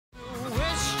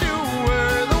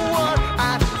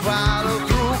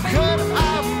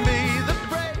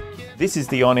This is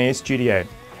the On Air studio.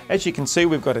 As you can see,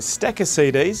 we've got a stack of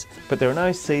CDs, but there are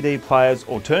no CD players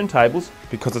or turntables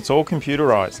because it's all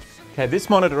computerised. Okay, this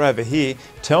monitor over here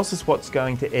tells us what's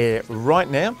going to air right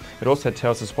now. It also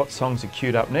tells us what songs are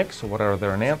queued up next or what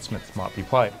other announcements might be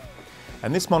played.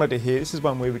 And this monitor here, this is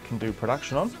one where we can do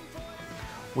production on.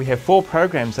 We have 4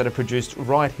 programs that are produced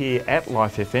right here at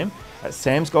Life FM.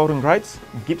 Sam's Golden Greats,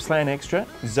 Gippsland Extra,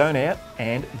 Zone Out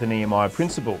and The Nehemiah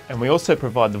Principle. And we also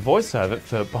provide the voiceover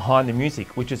for Behind the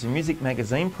Music, which is a music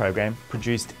magazine program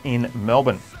produced in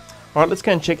Melbourne. Alright, let's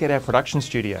go and check out our production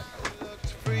studio.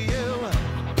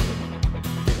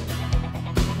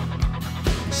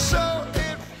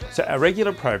 So our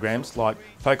regular programs like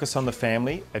Focus on the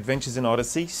Family, Adventures in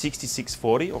Odyssey,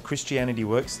 6640 or Christianity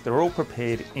Works, they're all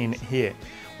prepared in here.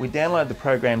 We download the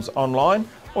programs online,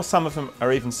 or some of them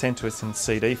are even sent to us in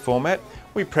CD format.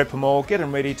 We prep them all, get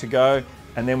them ready to go,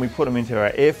 and then we put them into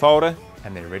our air folder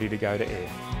and they're ready to go to air.